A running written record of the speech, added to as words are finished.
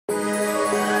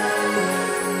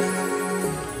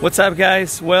What's up,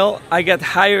 guys? Well, I got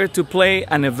hired to play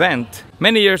an event.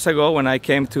 Many years ago when I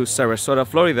came to Sarasota,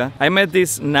 Florida, I met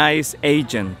this nice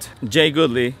agent. Jay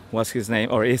Goodley was his name,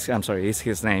 or is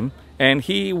his name. And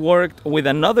he worked with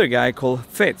another guy called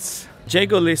Fitz. Jay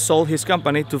Goodley sold his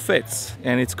company to Fitz,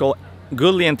 and it's called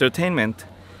Goodley Entertainment.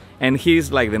 And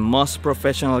he's like the most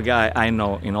professional guy I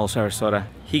know in all Sarasota.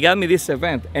 He got me this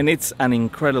event, and it's an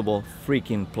incredible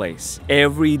freaking place.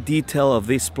 Every detail of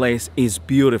this place is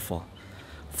beautiful.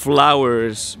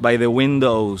 Flowers by the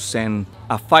windows and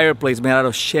a fireplace made out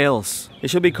of shells.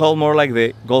 It should be called more like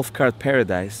the golf cart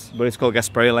paradise, but it's called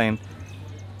Gasparilla Lane.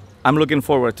 I'm looking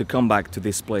forward to come back to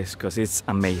this place because it's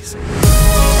amazing.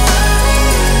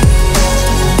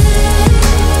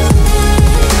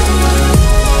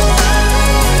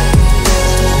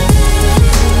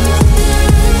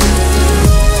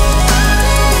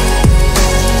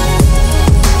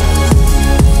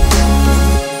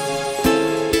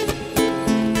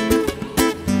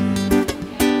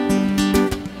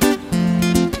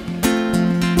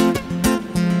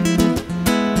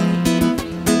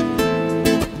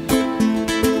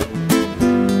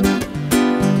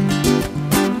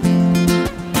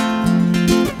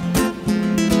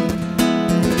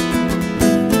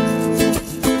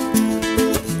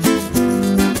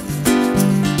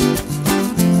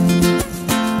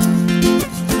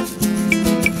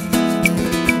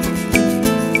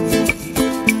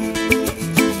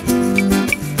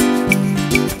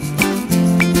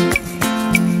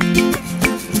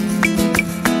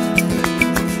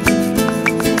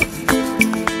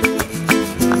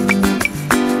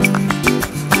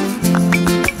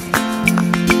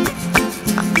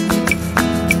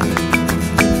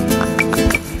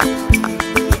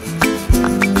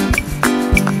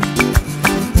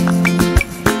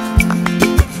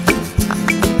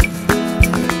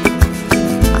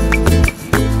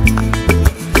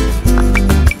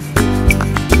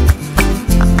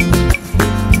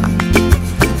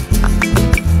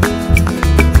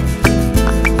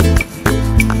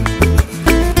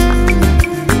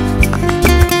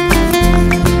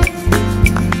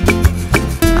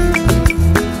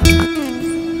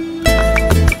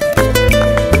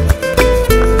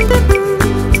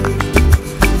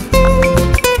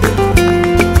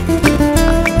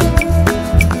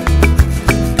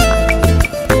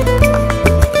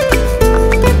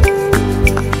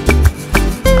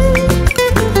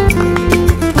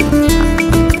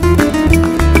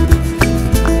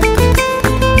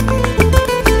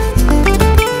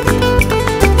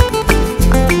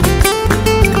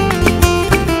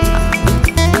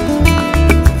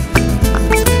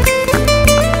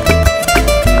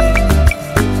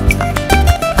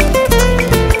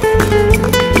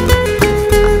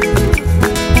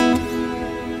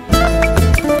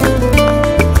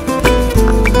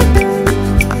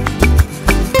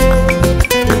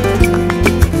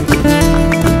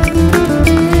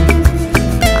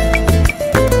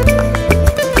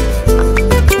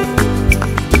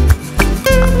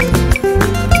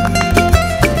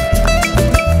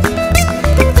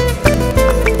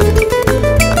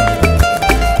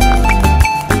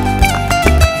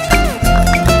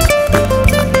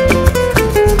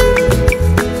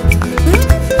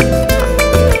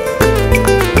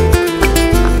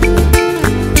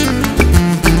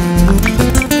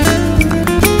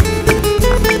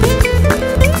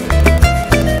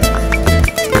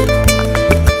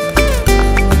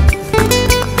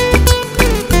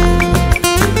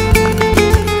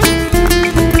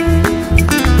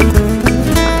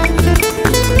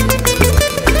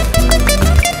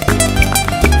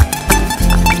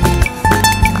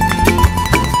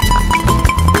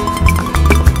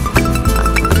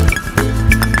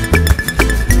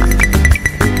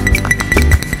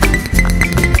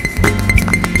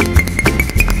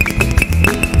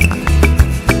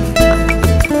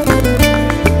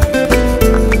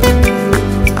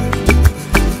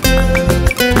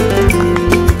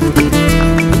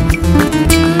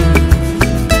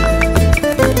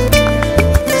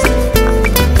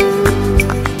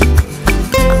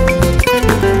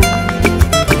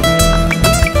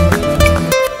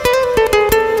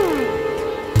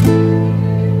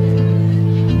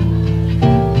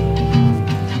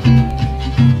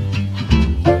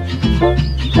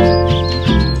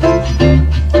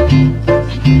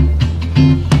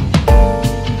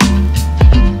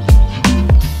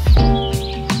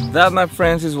 That, my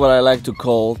friends, is what I like to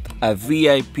call a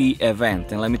VIP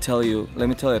event, and let me tell you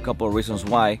a couple of reasons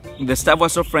why. The staff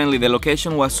was so friendly, the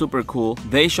location was super cool.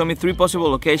 They showed me 3 possible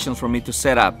locations for me to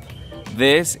set up.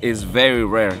 This is very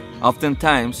rare.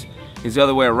 Oftentimes, It's the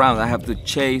other way around. I have to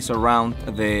chase around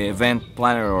the event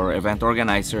planner or event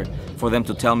organizer for them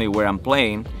to tell me where I'm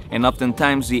playing, and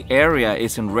oftentimes the area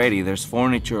isn't ready. There's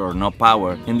furniture or no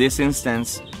power. In this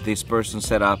instance, this person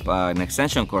set up an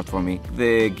extension cord for me.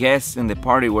 The guests in the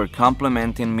party were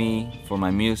complimenting me for my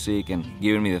music and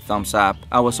giving me the thumbs up.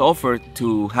 I was offered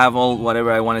to have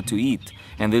whatever I wanted to eat,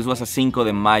 and this was a Cinco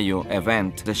de Mayo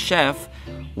event. The chef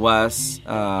was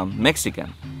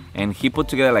Mexican, and he put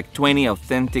together like 20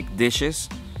 authentic dishes,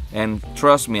 and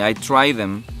trust me, I tried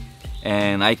them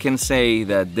and I can say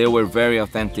that they were very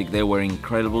authentic. They were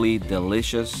incredibly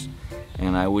delicious,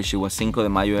 and I wish it was Cinco de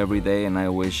Mayo every day, and I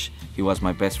wish he was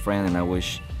my best friend, and I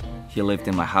wish he lived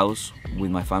in my house with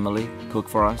my family,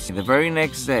 cooked for us. The very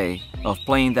next day of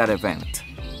playing that event,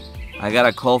 I got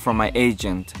a call from my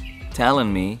agent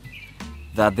telling me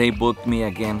that they booked me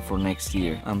again for next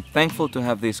year. I'm thankful to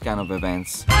have these kind of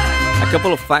events. A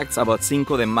couple of facts about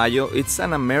Cinco de Mayo. It's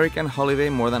an American holiday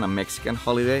more than a Mexican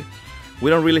holiday. We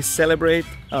don't really celebrate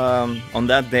on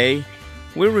that day.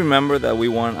 We remember that we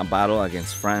won a battle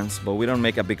against France, but we don't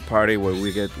make a big party where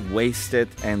we get wasted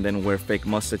and then wear fake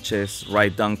mustaches,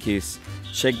 ride donkeys,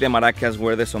 shake the maracas,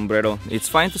 wear the sombrero. It's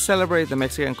fine to celebrate the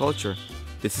Mexican culture.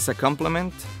 This is a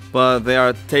compliment, but there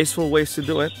are tasteful ways to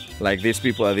do it, like these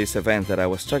people at this event that I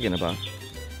was talking about.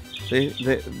 They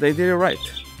did it right.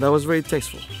 That was very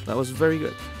tasteful. That was very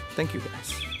good. Thank you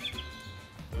guys.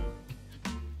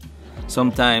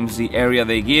 Sometimes the area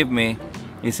they give me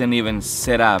isn't even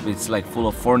set up. It's like full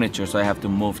of furniture, so I have to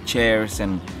move chairs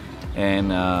and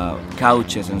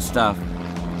couches and stuff.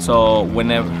 So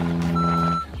whenever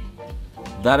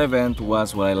that event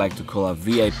was what I like to call a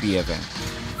VIP event.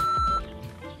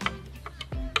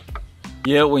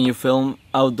 Yeah, when you film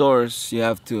outdoors, you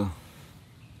have to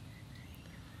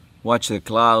watch the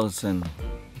clouds, and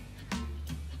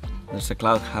there's a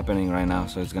cloud happening right now,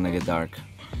 so it's gonna get dark.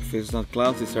 If it's not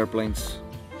clouds, it's airplanes.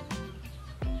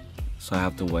 So I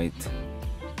have to wait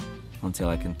until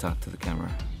I can talk to the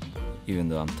camera, even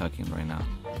though I'm talking right now,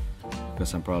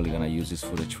 because I'm probably gonna use this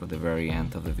footage for the very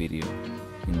end of the video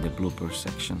in the blooper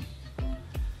section.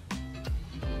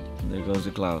 There goes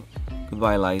the cloud.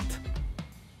 Goodbye, light.